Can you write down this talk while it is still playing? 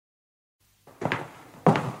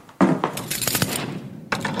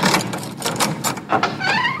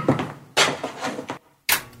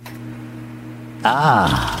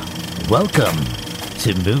Welcome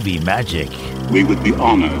to Movie Magic. We would be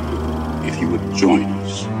honored if you would join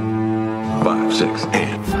us. 5, 6, 8.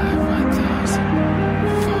 5, 1,000.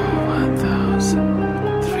 4,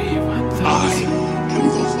 1,000. 3, 1,000. I am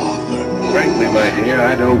the Father. Frankly, my dear,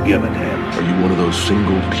 I don't give a damn. Are you one of those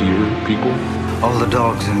single-tier people? All the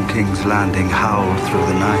dogs in King's Landing howl through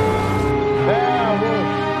the night.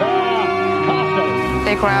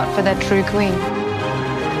 They cry out for their true queen.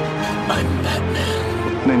 I'm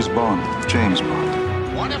Batman. Name's Bond, James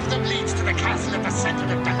Bond. One of them leads to the castle at the center of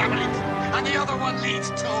the labyrinth, and the other one leads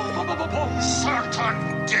to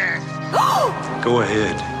certain death. Go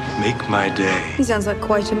ahead. Make my day. He sounds like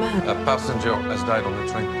quite a man. A passenger has died on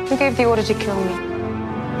the train. Who gave the order to kill me?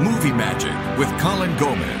 Movie Magic with Colin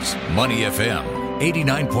Gomez. Money FM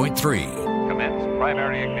 89.3. Commence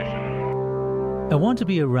primary ignition. I want to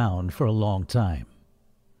be around for a long time,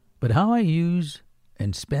 but how I use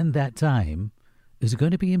and spend that time is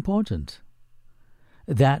going to be important.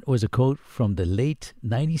 That was a quote from the late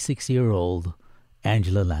 96-year-old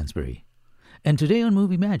Angela Lansbury. And today on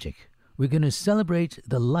Movie Magic, we're going to celebrate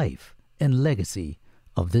the life and legacy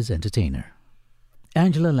of this entertainer.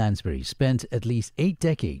 Angela Lansbury spent at least 8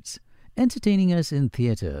 decades entertaining us in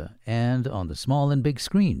theatre and on the small and big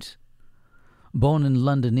screens. Born in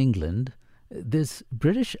London, England, this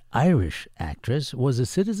British-Irish actress was a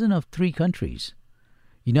citizen of 3 countries,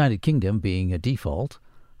 United Kingdom being a default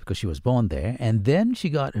because she was born there, and then she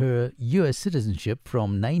got her U.S. citizenship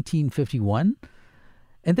from 1951,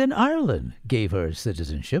 and then Ireland gave her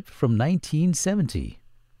citizenship from 1970.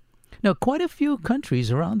 Now, quite a few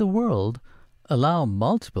countries around the world allow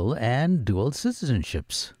multiple and dual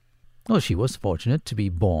citizenships. Well, she was fortunate to be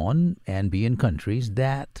born and be in countries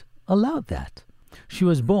that allowed that. She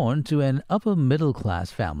was born to an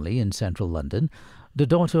upper-middle-class family in central London, the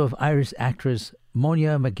daughter of Irish actress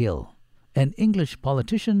Monia McGill and English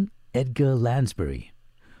politician Edgar Lansbury.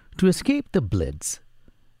 To escape the Blitz,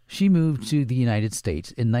 she moved to the United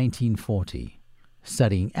States in 1940,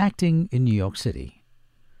 studying acting in New York City.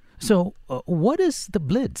 So, what is the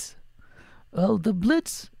Blitz? Well, the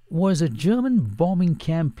Blitz was a German bombing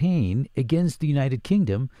campaign against the United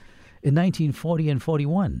Kingdom in 1940 and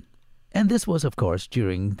 41. And this was, of course,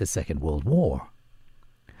 during the Second World War.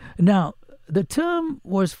 Now, the term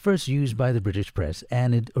was first used by the British press,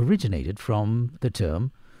 and it originated from the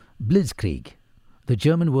term Blitzkrieg, the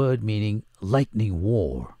German word meaning lightning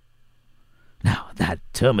war. Now, that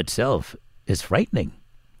term itself is frightening.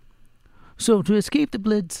 So, to escape the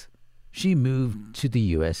Blitz, she moved to the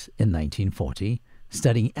U.S. in 1940,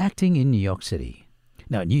 studying acting in New York City.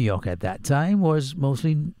 Now, New York at that time was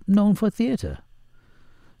mostly known for theatre.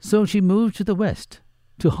 So she moved to the West,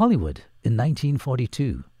 to Hollywood in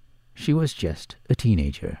 1942. She was just a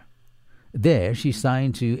teenager. There she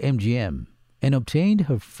signed to MGM and obtained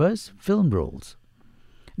her first film roles.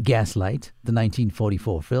 Gaslight, the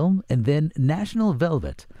 1944 film, and then National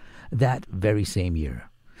Velvet that very same year.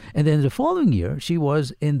 And then the following year, she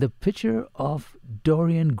was in The Picture of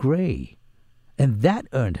Dorian Gray. And that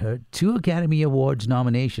earned her 2 Academy Awards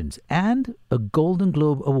nominations and a Golden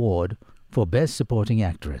Globe Award for Best Supporting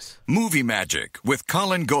Actress. Movie Magic with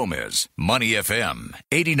Colin Gomez. Money FM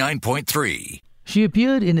 89.3. She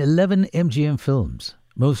appeared in 11 MGM films,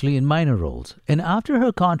 mostly in minor roles, and after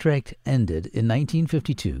her contract ended in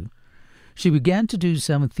 1952, she began to do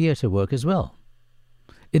some theatre work as well.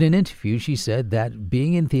 In an interview, she said that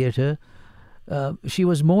being in theatre, she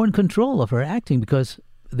was more in control of her acting because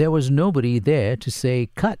there was nobody there to say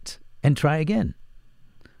cut and try again.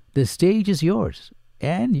 The stage is yours,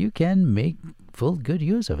 and you can make full good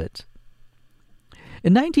use of it.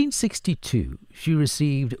 In 1962, she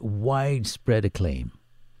received widespread acclaim.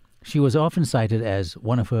 She was often cited as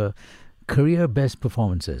one of her career best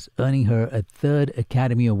performances, earning her a 3rd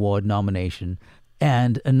Academy Award nomination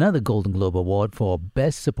and another Golden Globe Award for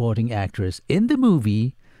Best Supporting Actress in the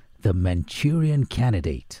movie The Manchurian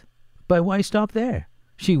Candidate. But why stop there?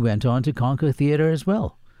 She went on to conquer theatre as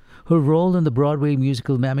well. Her role in the Broadway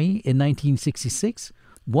musical Mammy in 1966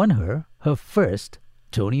 won her first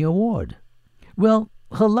Tony Award. Well,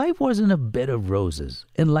 her life wasn't a bed of roses,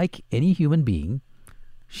 and like any human being,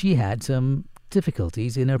 she had some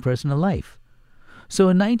difficulties in her personal life. So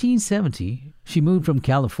in 1970, she moved from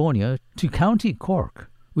California to County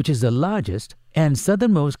Cork, which is the largest and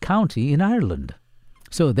southernmost county in Ireland.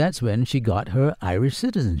 So that's when she got her Irish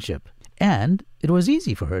citizenship. And it was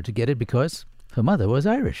easy for her to get it because her mother was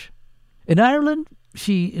Irish. In Ireland,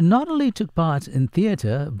 she not only took part in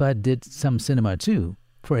theatre, but did some cinema too,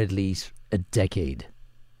 for at least a decade.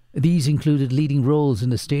 These included leading roles in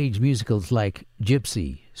the stage musicals like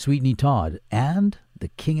Gypsy, Sweeney Todd, and The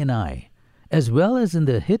King and I, as well as in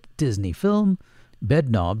the hit Disney film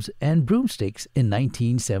Bedknobs and Broomsticks in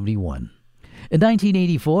 1971. In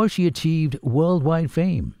 1984, she achieved worldwide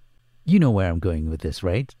fame. You know where I'm going with this,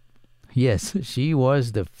 right? Yes, she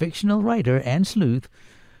was the fictional writer and sleuth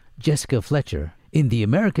Jessica Fletcher in the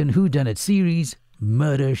American whodunit series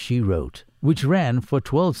Murder, She Wrote, which ran for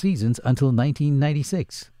 12 seasons until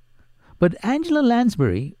 1996. But Angela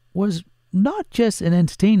Lansbury was not just an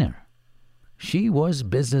entertainer. She was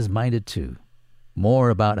business-minded too.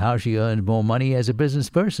 More about how she earned more money as a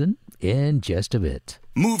business person in just a bit.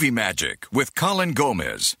 Movie Magic with Colin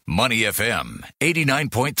Gomez, Money FM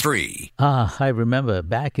 89.3. I remember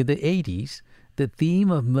back in the 80s, the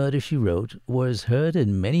theme of Murder, She Wrote was heard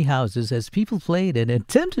in many houses as people played and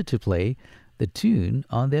attempted to play the tune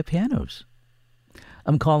on their pianos.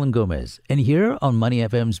 I'm Colin Gomez, and here on Money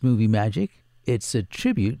FM's Movie Magic, it's a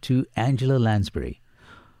tribute to Angela Lansbury,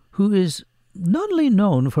 who is not only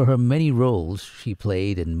known for her many roles she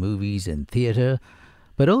played in movies and theater,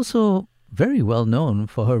 but also very well known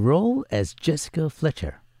for her role as Jessica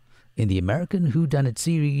Fletcher in the American whodunit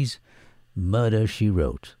series Murder, She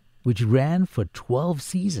Wrote, which ran for 12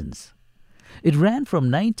 seasons. It ran from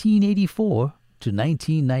 1984 to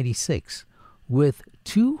 1996, with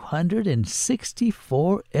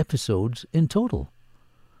 264 episodes in total.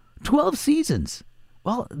 12 seasons!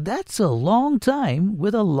 Well, that's a long time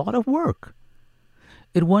with a lot of work.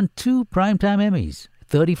 It won 2 Primetime Emmys,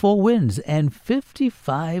 34 wins, and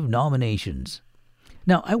 55 nominations.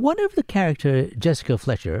 Now, I wonder if the character Jessica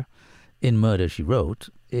Fletcher in Murder, She Wrote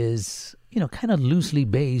is, kind of loosely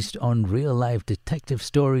based on real-life detective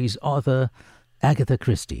stories author Agatha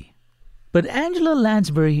Christie. But Angela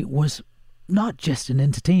Lansbury was not just an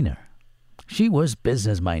entertainer. She was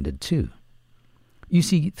business-minded too. You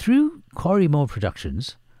see, through Corrymore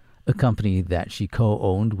Productions, a company that she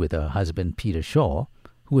co-owned with her husband Peter Shaw,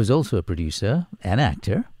 who was also a producer and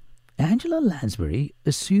actor, Angela Lansbury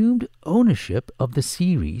assumed ownership of the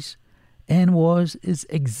series and was its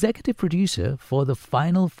executive producer for the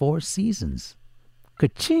final 4 seasons.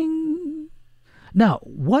 Ka-ching! Now,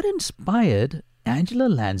 what inspired Angela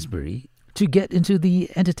Lansbury to get into the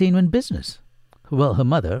entertainment business? Well, her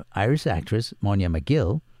mother, Irish actress Monia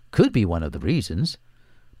McGill, could be one of the reasons,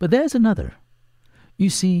 but there's another. You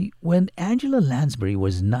see, when Angela Lansbury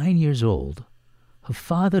was 9 years old, her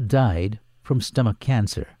father died from stomach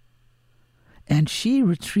cancer, and she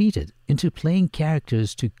retreated into playing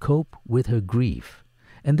characters to cope with her grief.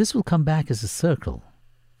 And this will come back as a circle.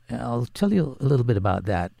 I'll tell you a little bit about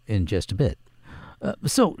that in just a bit.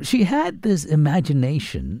 So she had this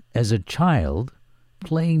imagination as a child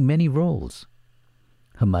playing many roles.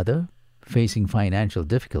 Her mother, facing financial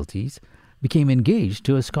difficulties, became engaged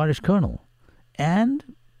to a Scottish colonel,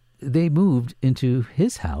 and they moved into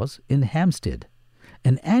his house in Hampstead.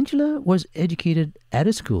 And Angela was educated at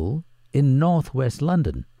a school in northwest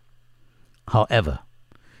London. However,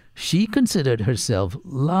 she considered herself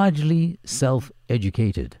largely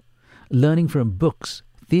self-educated, learning from books,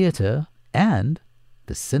 theater, and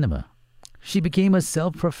the cinema. She became a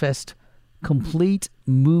self-professed complete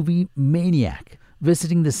movie maniac,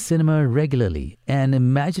 visiting the cinema regularly and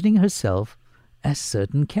imagining herself as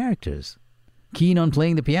certain characters. Keen on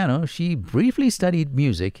playing the piano, she briefly studied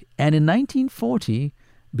music and in 1940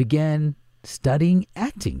 began studying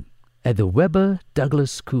acting at the Webber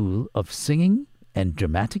Douglas School of Singing and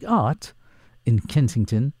Dramatic Art in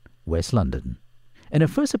Kensington, West London. And her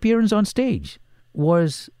first appearance on stage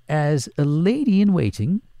was as a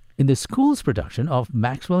lady-in-waiting in the school's production of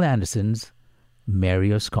Maxwell Anderson's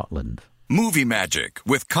Mary of Scotland. Movie Magic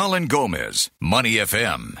with Colin Gomez, Money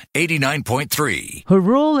FM 89.3. Her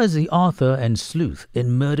role as the author and sleuth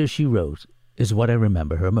in Murder, She Wrote is what I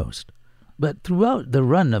remember her most. But throughout the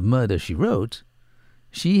run of Murder, She Wrote,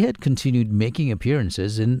 she had continued making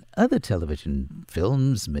appearances in other television,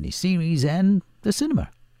 films, miniseries, and the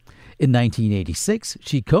cinema. In 1986,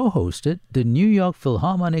 she co-hosted the New York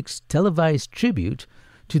Philharmonic's televised tribute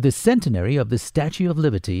to the centenary of the Statue of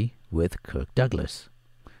Liberty with Kirk Douglas.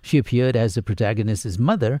 She appeared as the protagonist's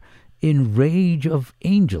mother in Rage of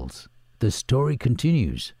Angels, The Story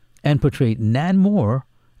Continues, and portrayed Nan Moore,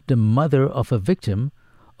 the mother of a victim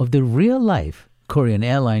of the real-life Korean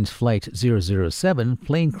Airlines Flight 007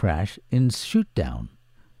 plane crash in Shootdown.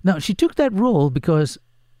 Now, she took that role because,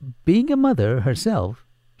 being a mother herself,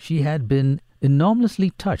 she had been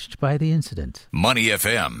enormously touched by the incident. Money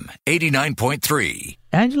FM 89.3.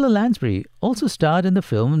 Angela Lansbury also starred in the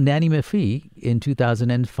film Nanny McPhee in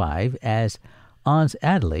 2005 as Aunt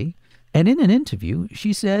Adelaide, and in an interview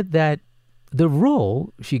she said that the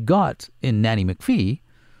role she got in Nanny McPhee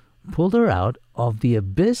pulled her out of the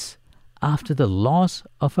abyss after the loss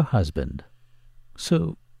of her husband.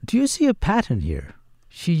 So, do you see a pattern here?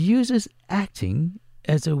 She uses acting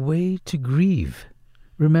as a way to grieve.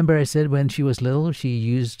 Remember I said when she was little she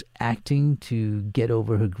used acting to get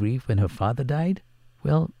over her grief when her father died?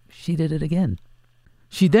 Well, she did it again.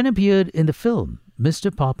 She then appeared in the film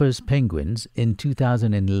Mr. Popper's Penguins in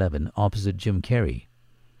 2011 opposite Jim Carrey.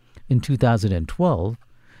 In 2012,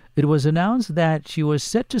 it was announced that she was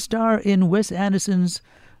set to star in Wes Anderson's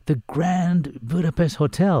The Grand Budapest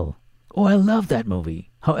Hotel. Oh, I love that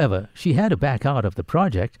movie. However, she had to back out of the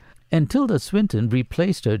project, and Tilda Swinton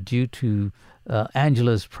replaced her due to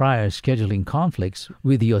Angela's prior scheduling conflicts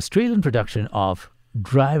with the Australian production of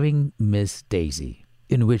Driving Miss Daisy,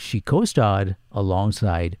 in which she co-starred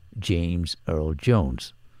alongside James Earl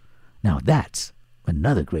Jones. Now that's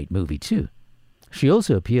another great movie too. She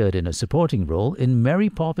also appeared in a supporting role in Mary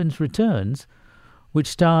Poppins Returns, which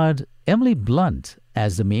starred Emily Blunt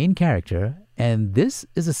as the main character, and this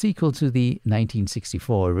is a sequel to the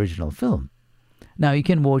 1964 original film. Now you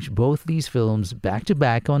can watch both these films back to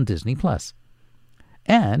back on Disney+.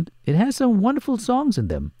 And it has some wonderful songs in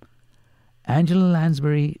them. Angela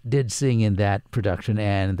Lansbury did sing in that production,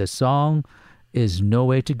 and the song is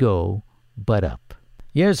Nowhere to Go But Up.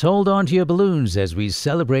 Yes, hold on to your balloons as we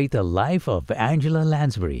celebrate the life of Angela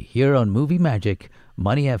Lansbury here on Movie Magic,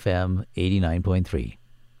 Money FM 89.3.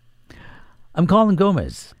 I'm Colin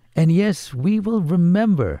Gomez, and yes, we will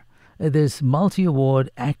remember this multi-award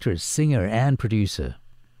actress, singer, and producer.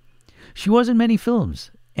 She was in many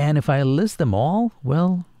films, and if I list them all,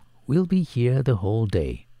 well, we'll be here the whole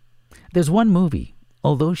day. There's one movie,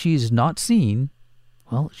 although she's not seen,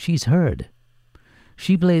 well, she's heard.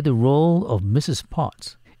 She played the role of Mrs.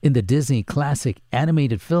 Potts in the Disney classic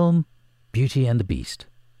animated film Beauty and the Beast.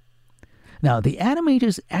 Now, the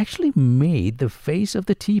animators actually made the face of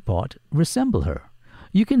the teapot resemble her.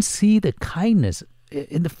 You can see the kindness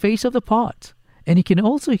in the face of the pot, and you can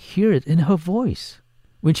also hear it in her voice.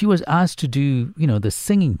 When she was asked to do, the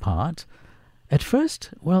singing part, at first,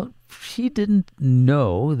 well, she didn't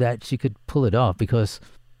know that she could pull it off because,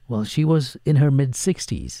 well, she was in her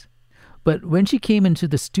mid-60s. But when she came into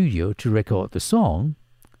the studio to record the song,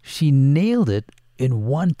 she nailed it in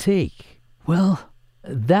one take. Well,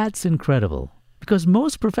 that's incredible, because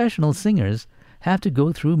most professional singers have to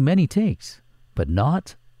go through many takes, but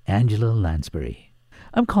not Angela Lansbury.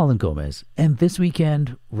 I'm Colin Gomez, and this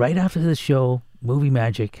weekend, right after the show, Movie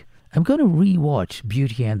Magic, I'm going to re-watch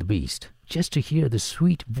Beauty and the Beast just to hear the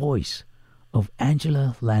sweet voice of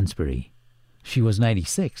Angela Lansbury. She was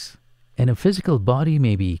 96, and her physical body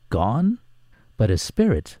may be gone, but her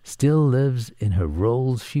spirit still lives in her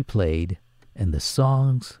roles she played and the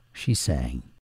songs she sang.